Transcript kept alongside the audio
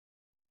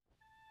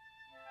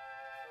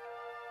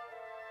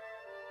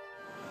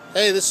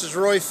Hey, this is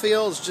Roy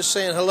Fields, just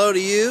saying hello to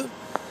you,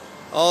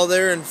 all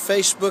there in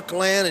Facebook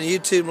land and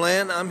YouTube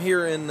land. I'm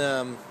here in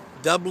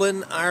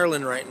Dublin,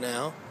 Ireland right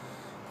now,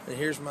 and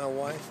here's my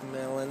wife,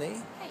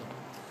 Melanie. Hey.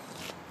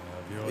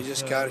 We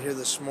just got here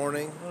this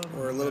morning.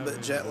 We're a little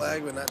bit jet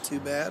lagged, but not too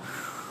bad.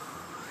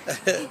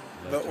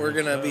 But we're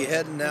going to be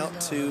heading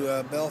out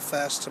to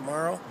Belfast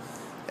tomorrow,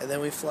 and then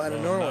we fly to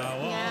Norway.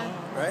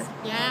 Yeah. Right?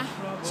 Yeah.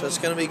 So it's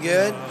going to be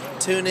good.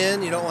 Tune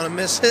in. You don't want to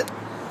miss it.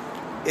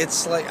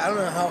 It's like, I don't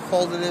know how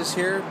cold it is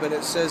here, but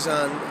it says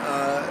on,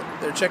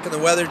 they're checking the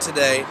weather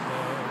today,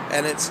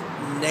 and it's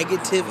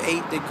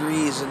 -8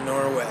 degrees in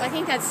Norway. I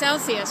think that's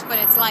Celsius, but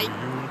it's like,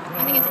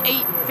 I think it's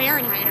 8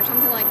 Fahrenheit or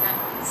something like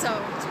that.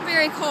 So it's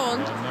very cold.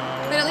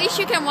 But at least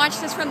you can watch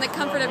this from the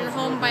comfort of your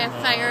home by a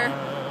fire,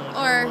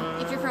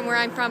 or if you're from where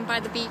I'm from, by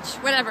the beach,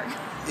 whatever.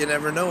 You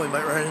never know, we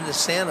might run into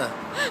Santa.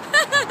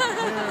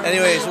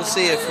 Anyways, we'll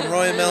see you from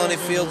Roy and Melanie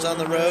Fields on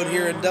the road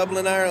here in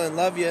Dublin, Ireland.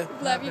 Love you.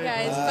 Love you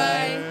guys.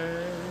 Bye.